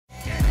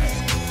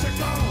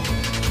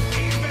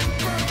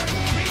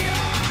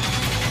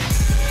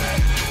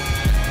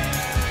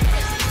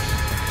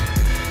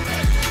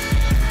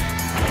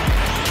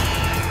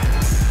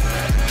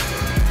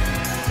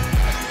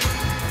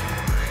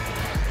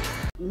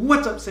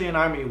What's up, Saiyan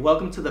Army?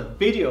 Welcome to the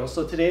video.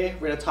 So today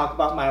we're going to talk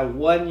about my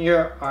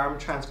 1-year arm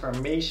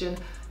transformation,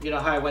 you know,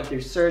 how I went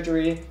through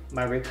surgery,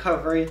 my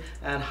recovery,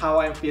 and how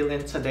I'm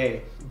feeling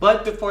today.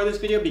 But before this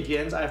video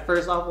begins, I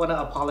first off want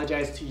to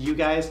apologize to you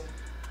guys.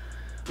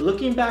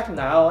 Looking back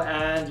now,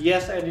 and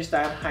yes, I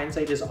understand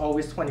hindsight is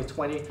always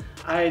 2020,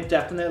 I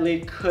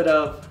definitely could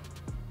have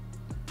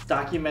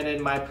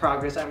documented my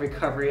progress and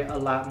recovery a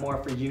lot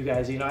more for you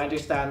guys. You know, I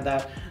understand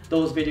that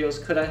those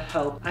videos could have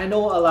helped. I know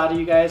a lot of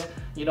you guys,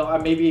 you know,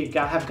 maybe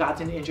have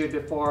gotten injured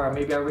before, or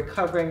maybe are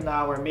recovering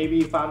now, or maybe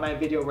you found my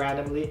video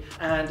randomly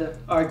and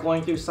are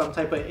going through some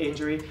type of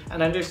injury,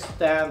 and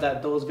understand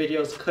that those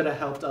videos could have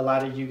helped a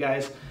lot of you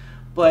guys.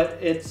 But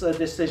it's a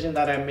decision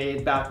that I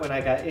made back when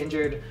I got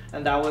injured,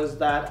 and that was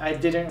that I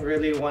didn't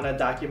really want to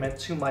document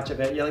too much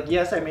of it. Like,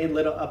 yes, I made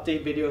little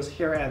update videos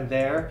here and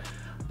there,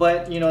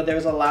 but you know,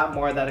 there's a lot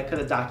more that I could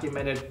have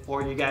documented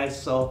for you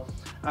guys, so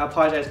I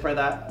apologize for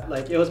that.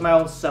 Like, it was my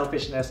own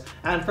selfishness.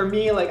 And for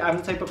me, like, I'm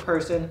the type of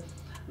person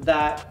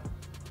that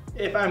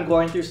if I'm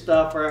going through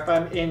stuff, or if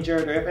I'm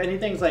injured, or if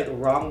anything's like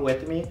wrong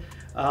with me,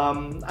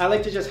 I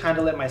like to just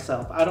handle it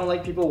myself. I don't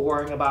like people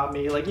worrying about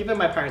me. Like, even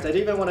my parents, I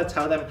didn't even want to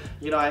tell them,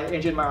 you know, I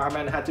injured my arm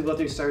and had to go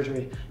through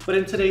surgery. But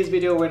in today's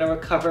video, we're gonna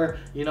cover,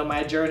 you know,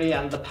 my journey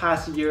and the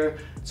past year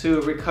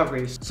to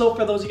recovery. So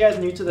for those of you guys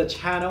new to the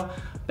channel,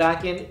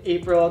 back in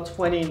April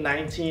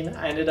 2019,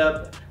 I ended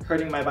up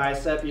hurting my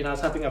bicep. You know, I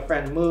was helping a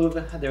friend move,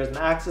 there was an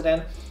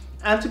accident.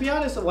 And to be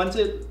honest, once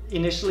it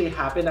initially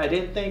happened, I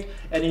didn't think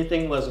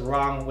anything was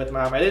wrong with my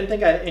arm. I didn't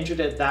think I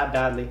injured it that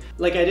badly.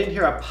 Like, I didn't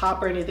hear a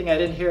pop or anything. I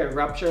didn't hear it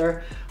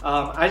rupture.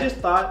 I just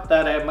thought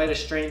that I might have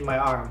strained my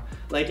arm.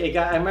 Like,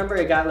 I remember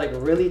it got like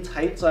really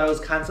tight, so I was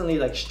constantly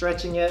like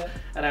stretching it.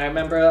 And I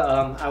remember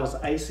I was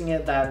icing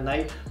it that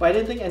night, but I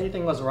didn't think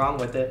anything was wrong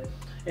with it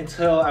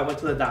until I went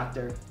to the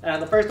doctor.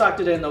 And the first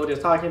doctor didn't know what he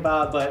was talking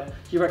about, but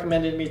he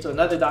recommended me to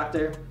another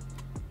doctor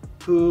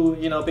who,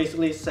 you know,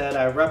 basically said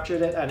I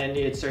ruptured it and it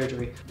needed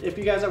surgery. If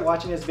you guys are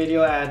watching this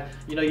video and,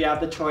 you know, you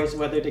have the choice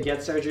whether to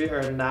get surgery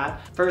or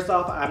not, first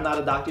off, I'm not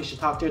a doctor, you should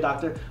talk to your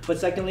doctor. But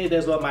secondly,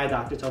 there's what my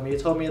doctor told me. He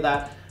told me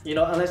that, you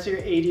know, unless you're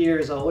 80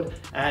 years old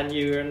and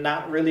you're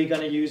not really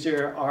gonna use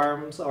your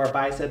arms or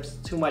biceps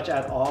too much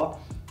at all,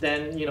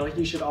 then, you know,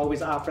 you should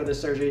always opt for the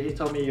surgery. He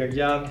told me you're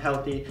young,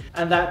 healthy,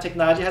 and that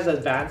technology has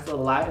advanced a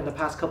lot in the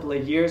past couple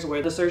of years,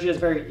 where the surgery is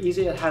very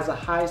easy, it has a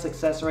high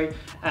success rate,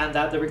 and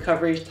that the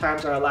recovery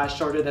times are a lot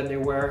shorter than they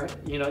were,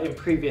 you know, in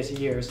previous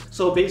years.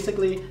 So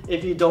basically,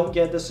 if you don't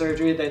get the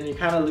surgery, then you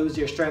kind of lose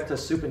your strength to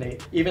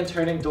supinate. Even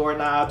turning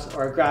doorknobs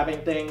or grabbing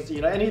things,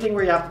 you know, anything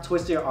where you have to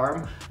twist your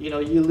arm, you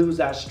know, you lose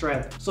that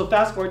strength. So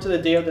fast forward to the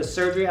day of the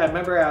surgery, I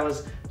remember I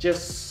was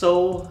just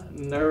so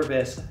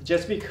nervous,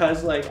 just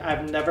because like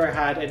I've never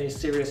had any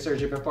serious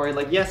surgery before.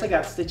 Like, yes, I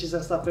got stitches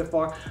and stuff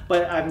before,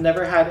 but I've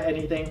never had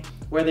anything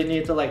where they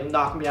needed to like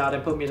knock me out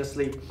and put me to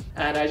sleep.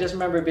 And I just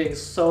remember being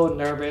so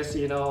nervous,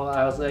 you know.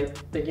 I was like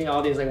thinking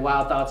all these like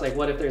wild thoughts, like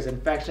what if there's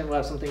infection,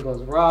 what if something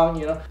goes wrong,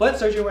 you know. But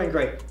surgery went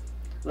great.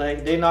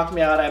 Like, they knocked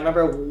me out. I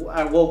remember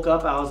I woke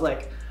up, I was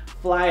like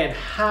flying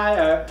high,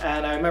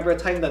 and I remember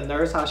telling the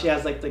nurse how she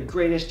has like the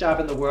greatest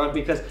job in the world,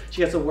 because she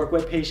gets to work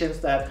with patients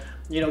that,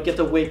 you know, get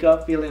to wake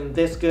up feeling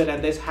this good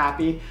and this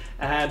happy.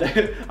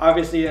 And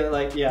obviously,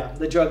 like, yeah,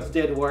 the drugs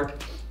did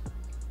work.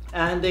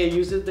 And they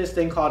used this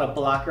thing called a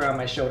blocker on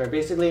my shoulder.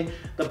 Basically,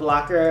 the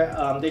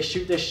blocker, they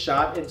shoot this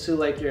shot into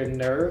like your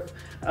nerve.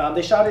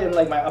 They shot it in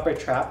like my upper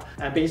trap,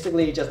 and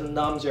basically it just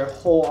numbs your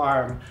whole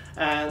arm.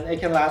 And it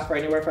can last for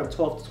anywhere from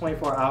 12 to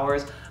 24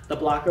 hours. The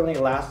blocker only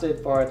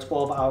lasted for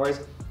 12 hours.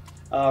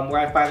 Where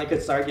I finally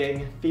could start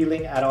getting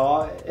feeling at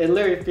all. It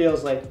literally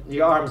feels like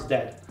your arm's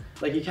dead.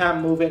 Like, you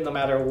can't move it no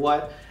matter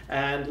what.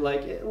 And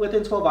like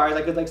within 12 hours,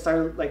 I could like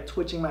start like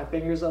twitching my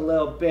fingers a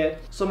little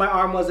bit. So my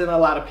arm was in a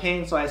lot of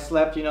pain, so I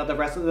slept, you know, the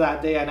rest of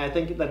that day. And I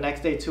think the next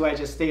day too, I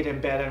just stayed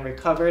in bed and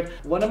recovered.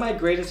 One of my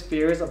greatest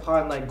fears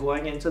upon like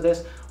going into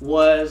this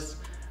was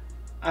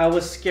I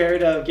was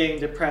scared of getting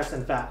depressed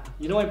and fat.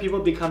 You know, when people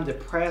become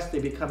depressed, they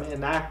become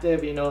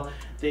inactive, you know,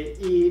 they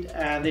eat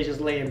and they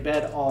just lay in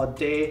bed all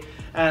day.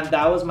 And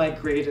that was my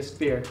greatest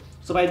fear.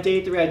 So by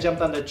day 3, I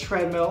jumped on the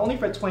treadmill only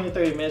for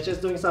 20-30 minutes,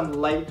 just doing some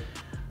light,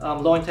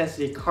 low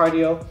intensity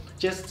cardio,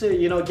 just to,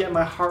 you know, get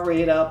my heart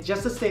rate up,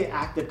 just to stay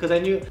active. Because I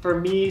knew for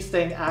me,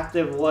 staying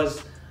active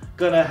was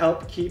gonna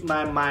help keep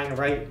my mind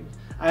right.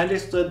 I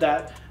understood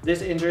that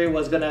this injury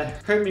was gonna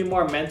hurt me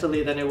more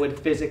mentally than it would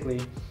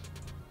physically.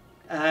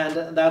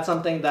 And that's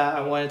something that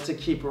I wanted to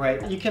keep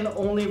right. You can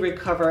only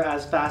recover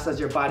as fast as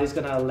your body's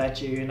gonna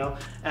let you, you know?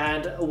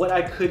 And what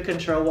I could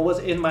control, what was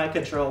in my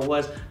control,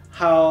 was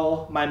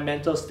how my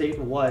mental state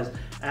was.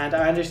 And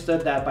I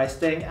understood that by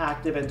staying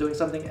active and doing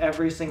something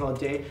every single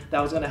day, that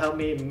was gonna help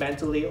me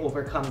mentally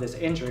overcome this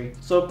injury.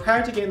 So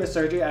prior to getting the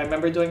surgery, I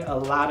remember doing a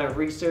lot of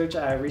research.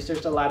 I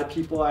researched a lot of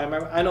people.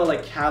 I know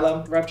like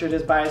Callum ruptured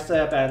his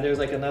bicep, and there's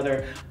like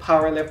another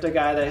power lifter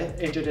guy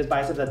that injured his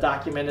bicep that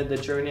documented the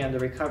journey and the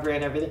recovery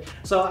and everything.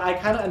 So I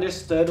kind of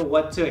understood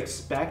what to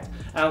expect.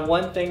 And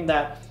one thing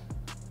that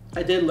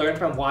I did learn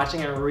from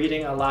watching and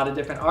reading a lot of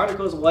different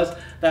articles was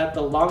that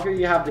the longer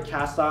you have the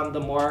cast on, the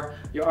more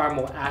your arm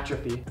will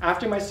atrophy.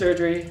 After my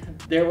surgery,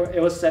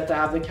 it was set to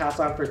have the cast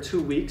on for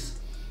 2 weeks.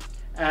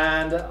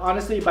 And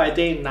honestly, by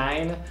day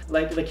 9,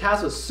 like the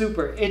cast was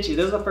super itchy.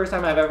 This is the first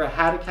time I've ever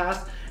had a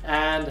cast,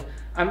 and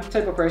I'm the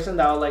type of person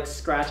that will like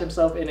scratch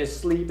himself in his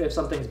sleep if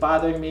something's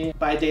bothering me.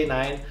 By day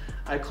 9,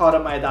 I called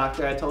up my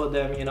doctor. I told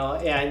them, you know,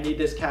 hey, I need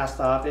this cast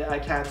off. I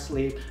can't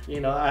sleep.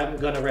 You know, I'm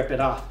gonna rip it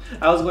off.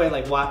 I was going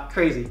like, what?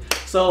 Crazy.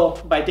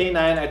 So by day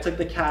 9, I took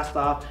the cast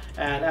off,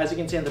 and as you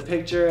can see in the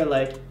picture,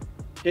 like,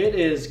 it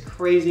is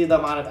crazy the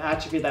amount of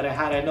atrophy that I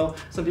had. I know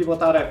some people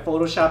thought I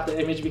photoshopped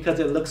the image because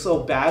it looked so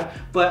bad,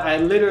 but I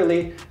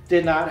literally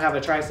did not have a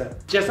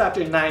tricep just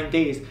after 9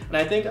 days. And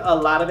I think a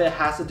lot of it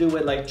has to do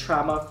with like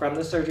trauma from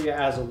the surgery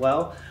as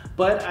well.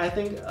 But I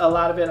think a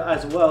lot of it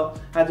as well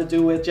had to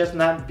do with just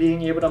not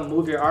being able to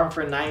move your arm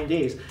for 9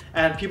 days.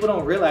 And people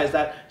don't realize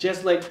that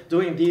just like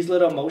doing these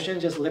little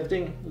motions, just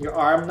lifting your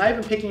arm, not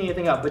even picking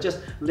anything up, but just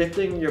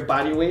lifting your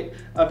body weight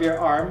of your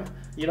arm,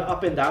 you know,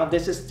 up and down,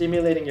 this is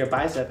stimulating your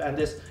bicep, and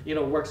this, you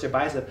know, works your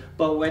bicep.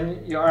 But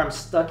when your arm's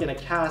stuck in a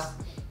cast,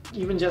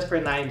 even just for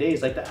 9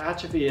 days, like the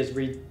atrophy is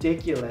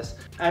ridiculous.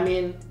 I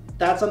mean,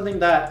 that's something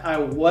that I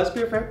was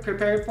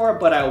prepared for,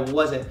 but I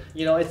wasn't.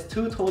 You know, it's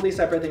two totally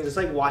separate things. It's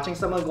like watching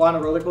someone go on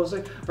a roller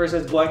coaster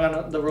versus going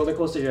on the roller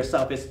coaster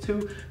yourself. It's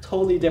two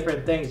totally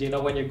different things, you know,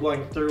 when you're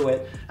going through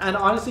it. And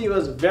honestly, it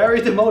was very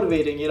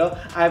demotivating, you know.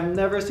 I've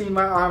never seen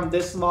my arm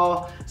this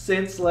small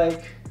since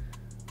like,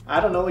 I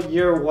don't know,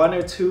 year 1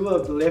 or 2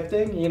 of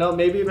lifting, you know,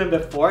 maybe even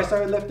before I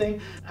started lifting.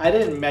 I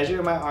didn't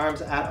measure my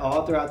arms at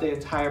all throughout the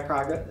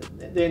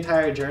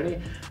entire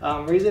journey.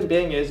 Reason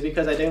being is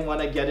because I didn't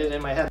want to get it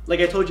in my head. Like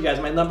I told you guys,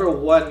 my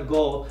 #1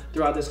 goal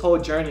throughout this whole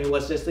journey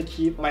was just to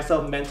keep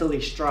myself mentally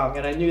strong.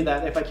 And I knew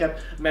that if I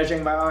kept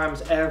measuring my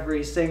arms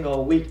every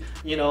single week,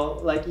 you know,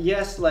 like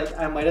yes, like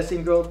I might have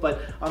seen growth,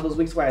 but on those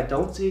weeks where I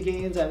don't see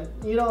gains, and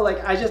you know,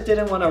 like I just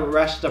didn't want to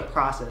rush the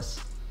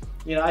process.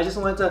 You know, I just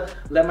wanted to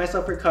let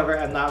myself recover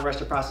and not rush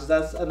the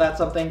process. That's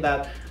something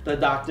that the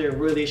doctor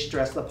really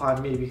stressed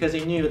upon me, because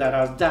he knew that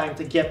I was dying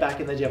to get back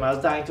in the gym. I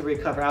was dying to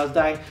recover. I was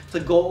dying to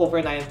go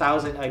over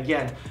 9,000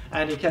 again.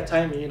 And he kept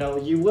telling me, you know,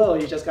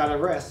 you just gotta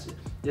rest.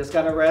 You just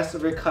gotta rest,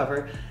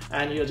 recover,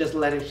 and you know, just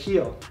let it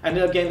heal. I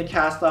ended up getting the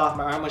cast off.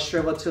 My arm was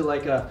shriveled to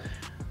like a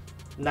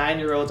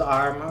 9-year-old's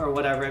arm or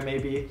whatever it may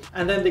be.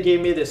 And then they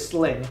gave me this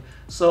sling.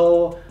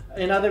 So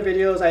in other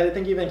videos, I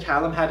think even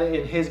Callum had it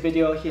in his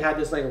video, he had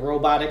this like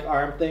robotic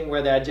arm thing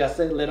where they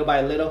adjust it little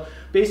by little.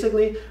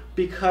 Basically,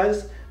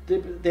 because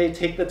they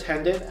take the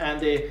tendon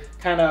and they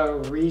kind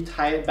of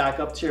re-tie it back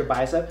up to your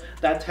bicep,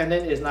 that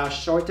tendon is now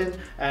shortened,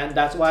 and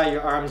that's why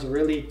your arm's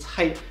really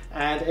tight.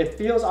 And it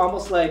feels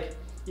almost like,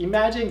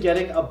 imagine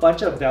getting a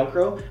bunch of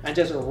Velcro and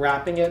just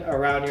wrapping it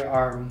around your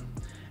arm.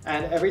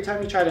 And every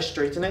time you try to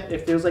straighten it,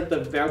 it feels like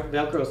the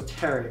Velcro is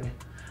tearing.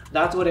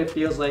 That's what it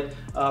feels like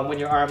when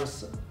your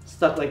arm's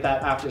stuck like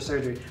that after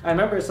surgery. I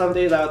remember some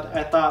days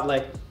I thought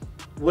like,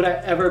 would I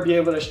ever be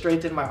able to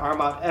straighten my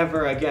arm out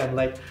ever again?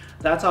 Like,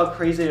 that's how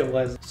crazy it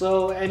was.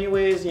 So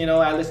anyways, you know,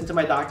 I listened to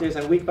my doctors,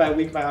 and week by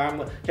week my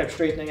arm kept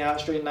straightening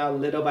out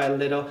little by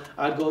little.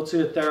 I'd go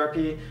to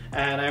therapy,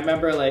 and I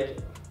remember like,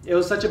 it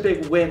was such a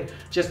big win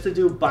just to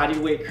do body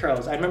weight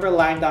curls. I remember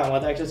lying down, one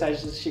of the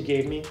exercises she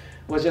gave me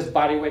was just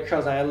body weight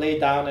curls, and I lay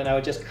down and I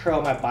would just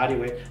curl my body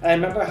weight. And I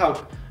remember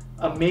how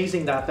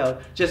amazing that felt,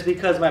 just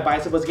because my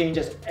bicep was getting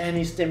just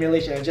any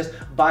stimulation, and just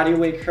body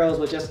weight curls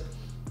would just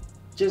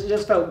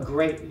felt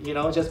great, you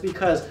know, just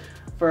because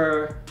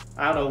for,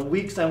 I don't know,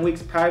 weeks and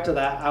weeks prior to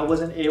that, I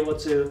wasn't able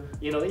to,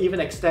 you know, even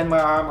extend my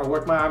arm or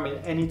work my arm in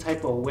any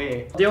type of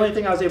way. The only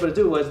thing I was able to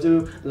do was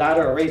do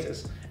lateral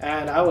raises.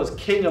 And I was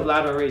king of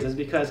lateral raises,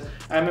 because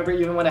I remember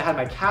even when I had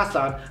my cast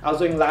on, I was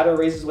doing lateral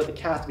raises with the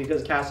cast,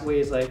 because the cast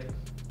weighs like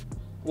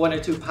 1 or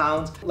 2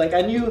 pounds. Like,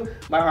 I knew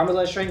my arm was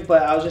gonna shrink,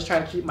 but I was just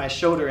trying to keep my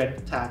shoulder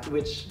intact,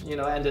 which, you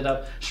know, ended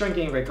up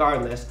shrinking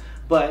regardless.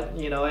 But,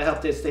 you know, it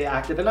helped it stay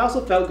active, and it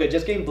also felt good,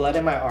 just getting blood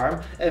in my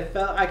arm.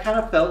 I kind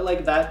of felt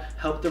like that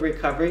helped the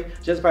recovery,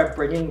 just by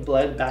bringing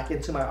blood back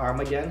into my arm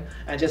again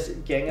and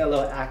just getting a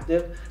little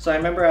active. So I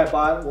remember I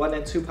bought 1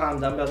 and 2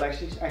 pound dumbbells. I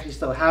actually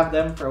still have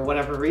them for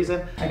whatever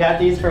reason. I got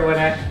these for when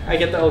I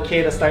get the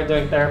okay to start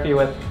doing therapy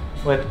with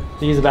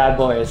these bad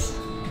boys.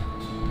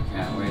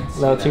 Can't wait.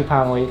 Little 2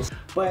 pound weights.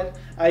 But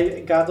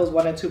I got those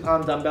 1 and 2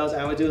 pound dumbbells,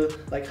 and I would do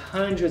like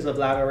hundreds of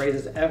lateral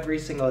raises every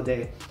single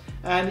day.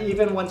 And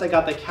even once I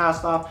got the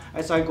cast off,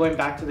 I started going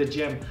back to the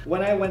gym.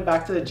 When I went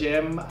back to the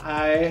gym,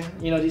 I,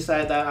 you know,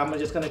 decided that I'm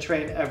just gonna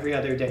train every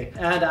other day.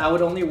 And I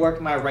would only work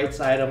my right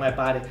side of my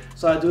body.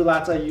 So I do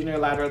lots of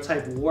unilateral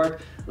type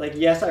work. Like,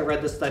 yes, I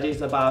read the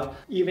studies about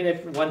even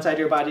if one side of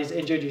your body is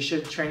injured, you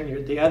should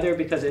train the other,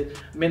 because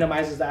it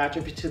minimizes the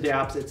atrophy to the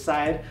opposite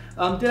side.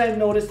 Did I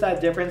notice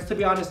that difference? To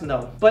be honest,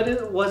 no. But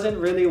it wasn't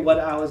really what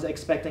I was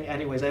expecting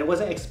anyways. I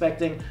wasn't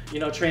expecting, you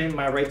know, training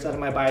my right side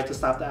of my body to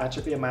stop the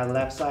atrophy on my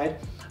left side.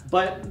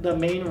 But the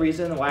main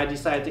reason why I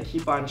decided to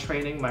keep on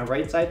training my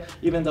right side,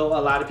 even though a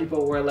lot of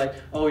people were like,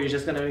 oh, you're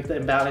just gonna make the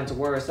imbalance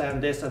worse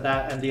and this and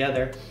that and the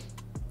other,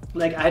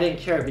 like, I didn't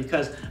care,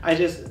 because I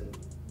just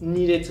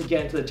needed to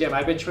get into the gym.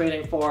 I've been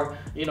training for,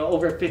 you know,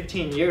 over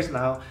 15 years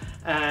now,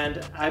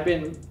 and I've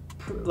been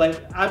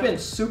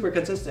super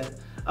consistent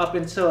up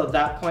until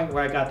that point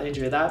where I got the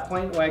injury. That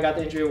point where I got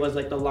the injury was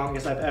like the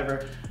longest I've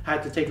ever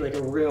had to take like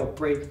a real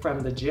break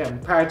from the gym.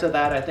 Prior to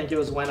that, I think it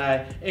was when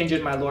I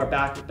injured my lower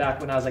back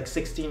when I was like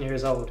 16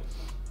 years old.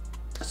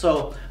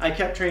 So I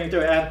kept training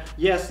through it, and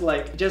yes,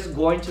 like just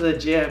going to the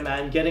gym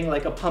and getting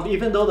like a pump,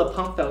 even though the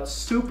pump felt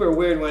super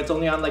weird when it's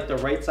only on like the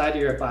right side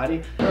of your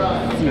body. You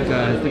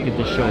guys, look at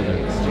the shoulder.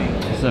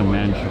 This is a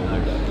man's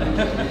shoulder.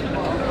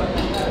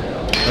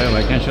 By the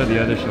way, I can't show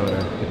the other shoulder,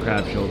 the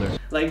crab shoulder.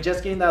 Like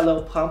just getting that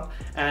little pump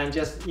and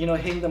just, you know,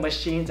 hitting the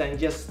machines and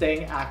just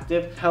staying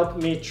active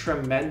helped me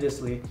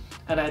tremendously.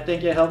 And I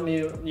think it helped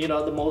me, you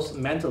know, the most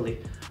mentally,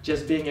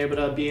 just being able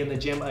to be in the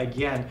gym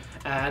again.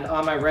 And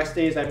on my rest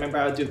days, I remember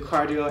I would do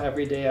cardio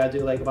every day. I'd do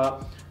like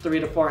about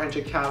 300 to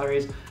 400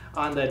 calories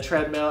on the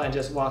treadmill and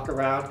just walk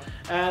around.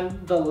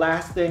 And the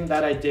last thing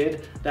that I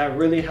did that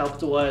really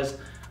helped was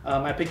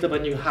I picked up a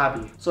new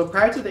hobby. So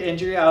prior to the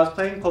injury, I was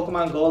playing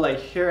Pokemon Go like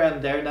here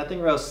and there, nothing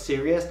real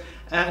serious.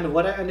 And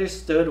what I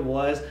understood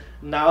was,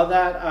 now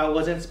that I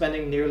wasn't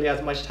spending nearly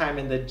as much time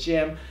in the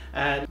gym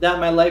and that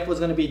my life was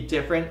going to be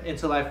different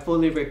until I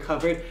fully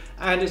recovered,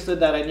 I understood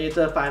that I needed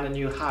to find a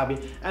new hobby.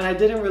 And I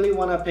didn't really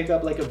want to pick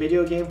up like a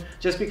video game,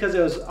 just because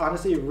it was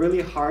honestly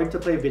really hard to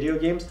play video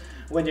games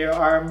when your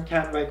arm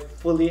can't like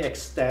fully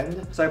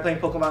extend. So I played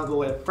Pokemon Go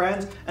with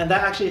friends, and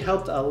that actually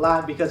helped a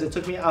lot because it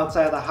took me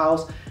outside of the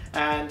house,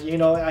 and you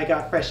know, I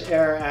got fresh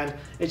air, and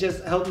it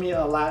just helped me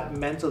a lot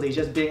mentally,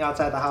 just being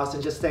outside the house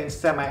and just staying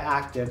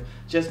semi-active,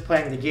 just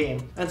playing the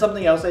game. And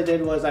something else I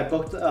did was I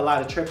booked a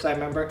lot of trips. I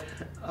remember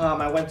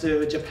I went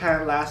to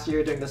Japan last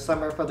year during the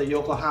summer for the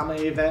Yokohama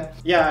event.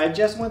 Yeah, I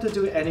just wanted to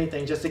do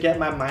anything just to get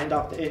my mind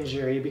off the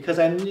injury, because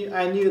I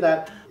knew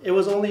that it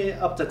was only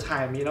up to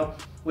time, you know.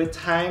 With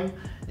time,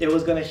 it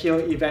was gonna heal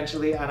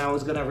eventually and I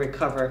was gonna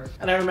recover.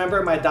 And I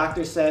remember my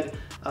doctor said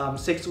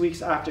 6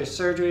 weeks after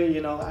surgery,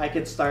 you know, I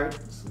could start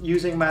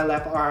using my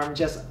left arm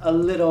just a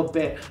little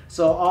bit.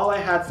 So all I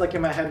had stuck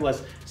in my head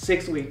was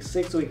 6 weeks,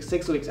 6 weeks,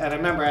 6 weeks. And I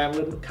remember I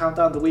would count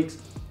down the weeks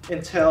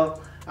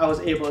until I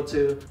was able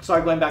to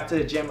start going back to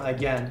the gym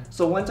again.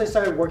 So once I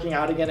started working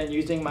out again and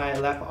using my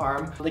left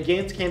arm, the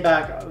gains came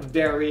back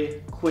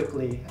very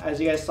quickly. As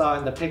you guys saw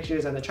in the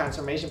pictures and the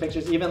transformation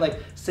pictures, even like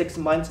 6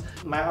 months,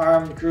 my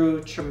arm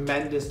grew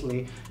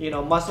tremendously. You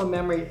know, muscle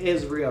memory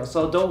is real,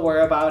 so don't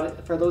worry about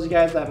it. For those of you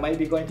guys that might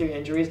be going through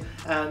injuries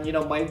and, you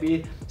know, might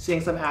be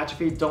seeing some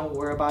atrophy, don't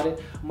worry about it.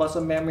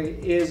 Muscle memory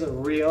is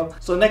real.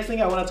 So next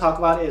thing I want to talk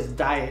about is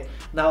diet.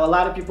 Now, a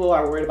lot of people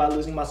are worried about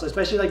losing muscle,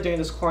 especially like during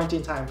this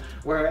quarantine time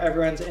where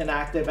everyone's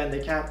inactive and they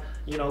can't,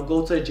 you know,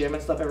 go to the gym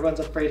and stuff. Everyone's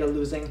afraid of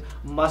losing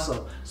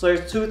muscle. So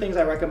there's two things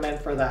I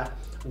recommend for that.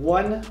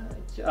 One,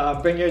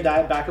 bring your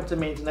diet back up to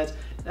maintenance,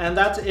 and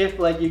that's if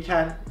like you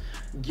can't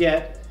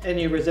get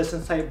any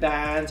resistance type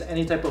bands,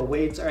 any type of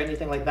weights or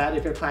anything like that.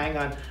 If you're planning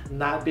on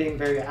not being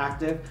very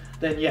active,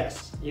 then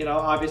yes, you know,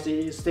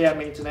 obviously stay at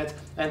maintenance.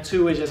 And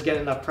two is just get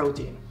enough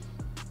protein.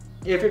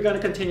 If you're going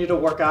to continue to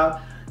work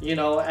out, you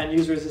know, and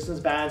use resistance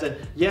bands, and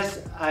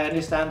yes, I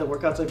understand the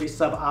workouts will be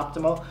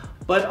suboptimal,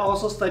 but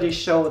also studies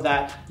show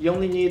that you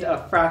only need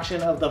a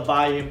fraction of the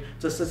volume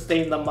to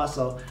sustain the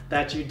muscle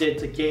that you did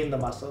to gain the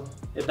muscle,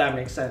 if that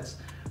makes sense.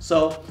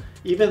 So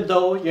even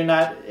though you're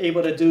not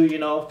able to do, you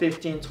know,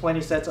 15,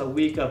 20 sets a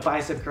week of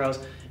bicep curls,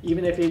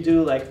 even if you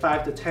do like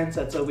 5 to 10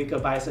 sets a week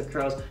of bicep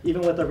curls,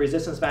 even with a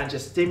resistance band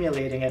just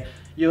stimulating it,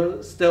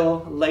 you'll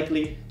still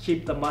likely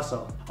keep the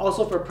muscle.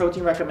 Also, for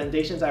protein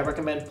recommendations, I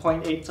recommend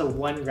 0.8 to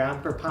 1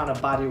 gram per pound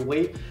of body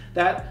weight.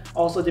 That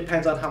also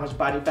depends on how much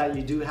body fat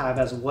you do have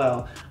as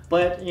well.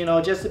 But, you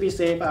know, just to be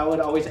safe, I would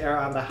always err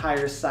on the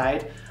higher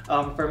side.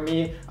 For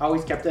me, I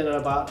always kept it at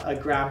about 1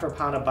 gram per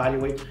pound of body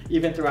weight,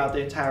 even throughout the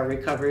entire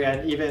recovery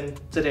and even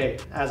today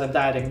as I'm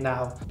dieting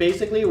now.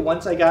 Basically,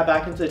 once I got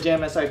back into the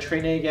gym and started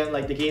training again,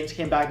 like the gains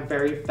came back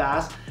very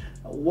fast.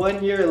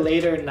 1 year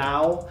later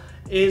now,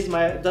 does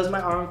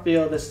my arm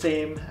feel the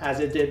same as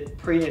it did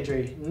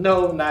pre-injury?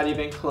 No, not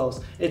even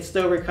close. It's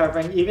still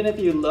recovering. Even if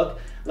you look,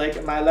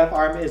 like my left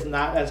arm is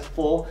not as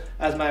full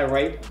as my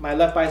right. My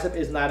left bicep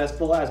is not as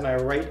full as my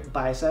right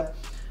bicep.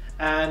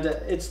 And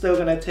it's still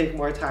gonna take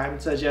more time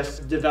to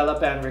just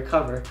develop and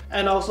recover.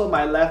 And also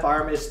my left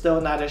arm is still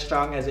not as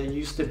strong as it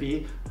used to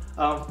be.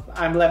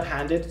 I'm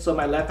left-handed, so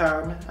my left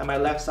arm and my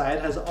left side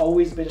has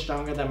always been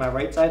stronger than my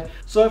right side.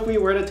 So if we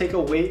were to take a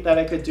weight that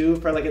I could do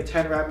for like a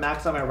 10 rep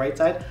max on my right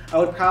side, I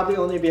would probably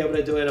only be able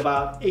to do it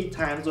about 8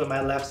 times with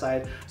my left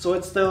side. So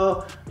it's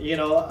still, you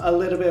know, a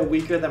little bit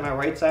weaker than my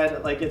right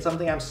side. Like, it's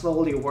something I'm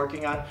slowly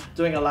working on,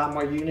 doing a lot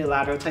more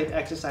unilateral type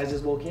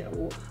exercises, working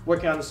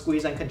on the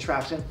squeeze and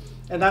contraction.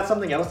 And that's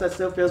something else that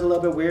still feels a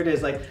little bit weird,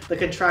 is like the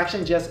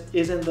contraction just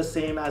isn't the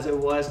same as it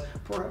was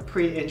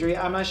pre-injury.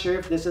 I'm not sure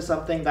if this is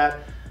something that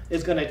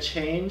is gonna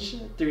change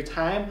through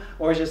time,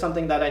 or it's just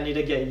something that I need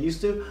to get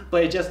used to,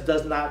 but it just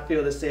does not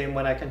feel the same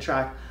when I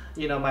contract,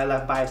 you know, my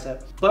left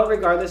bicep. But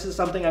regardless, it's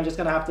something I'm just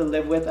gonna have to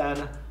live with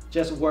and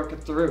just work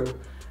through.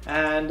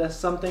 And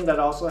something that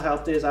also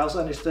helped is I also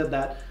understood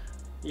that,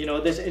 you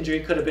know, this injury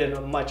could have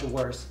been much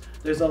worse.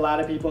 There's a lot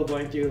of people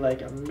going through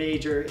like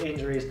major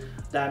injuries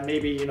that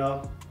maybe, you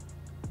know,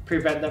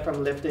 prevent them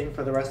from lifting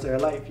for the rest of their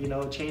life, you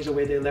know, change the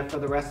way they lift for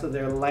the rest of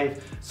their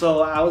life.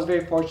 So I was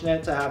very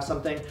fortunate to have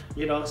something,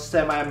 you know,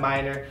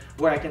 semi-minor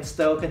where I can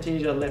still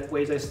continue to lift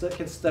weights. I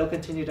can still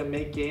continue to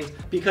make gains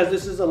because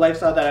this is a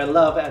lifestyle that I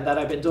love and that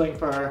I've been doing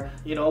for,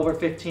 you know, over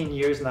 15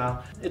 years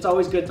now. It's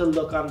always good to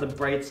look on the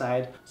bright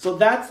side. So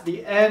that's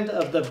the end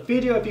of the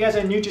video. If you guys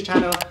are new to the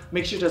channel,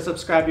 make sure to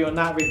subscribe. You will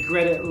not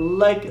regret it.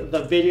 Like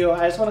the video.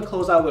 I just want to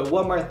close out with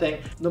one more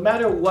thing. No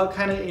matter what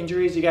kind of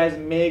injuries you guys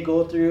may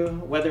go through,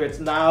 whether it's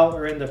now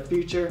or in the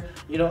future,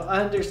 you know,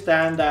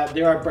 understand that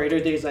there are brighter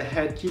days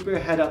ahead. Keep your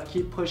head up,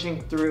 keep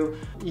pushing through.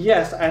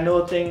 Yes, I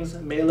know things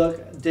may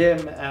look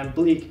dim and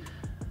bleak.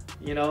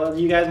 You know,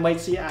 you guys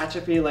might see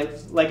atrophy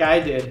like I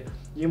did.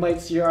 You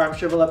might see your arm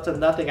shrivel up to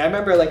nothing. I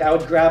remember like I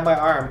would grab my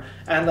arm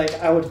and like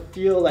I would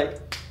feel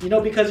like, you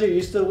know, because you're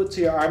used to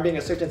your arm being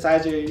a certain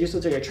size, you're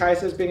used to your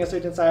triceps being a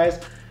certain size.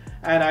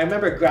 And I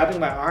remember grabbing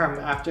my arm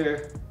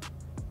after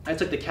I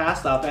took the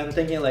cast off and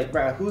thinking like,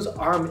 bruh, whose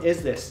arm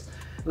is this?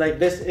 Like,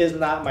 this is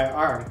not my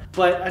arm.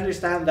 But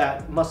understand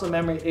that muscle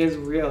memory is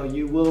real.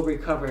 You will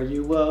recover,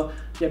 you will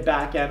get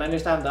back, and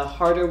understand the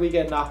harder we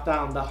get knocked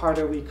down, the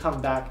harder we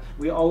come back.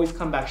 We always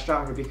come back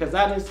stronger because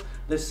that is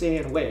the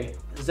Saiyan way.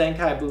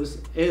 Zenkai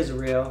boost is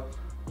real.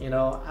 You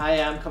know, I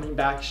am coming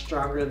back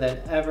stronger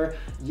than ever.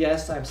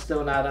 Yes, I'm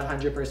still not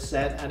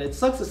 100%, and it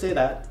sucks to say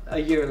that a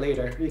year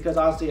later because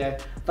honestly, I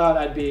thought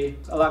I'd be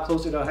a lot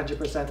closer to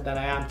 100% than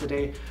I am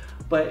today.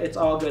 But it's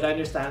all good. I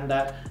understand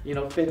that, you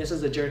know, fitness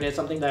is a journey. It's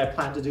something that I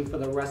plan to do for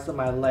the rest of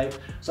my life.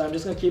 So I'm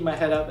just gonna keep my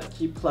head up and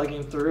keep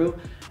plugging through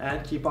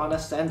and keep on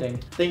ascending.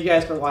 Thank you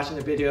guys for watching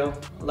the video.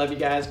 Love you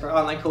guys. For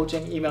online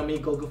coaching, email me,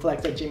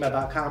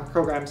 gokuflex@gmail.com,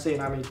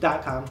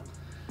 programsaiyanarmy.com.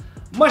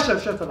 Much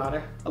love, strength, and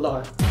honor.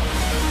 Aloha.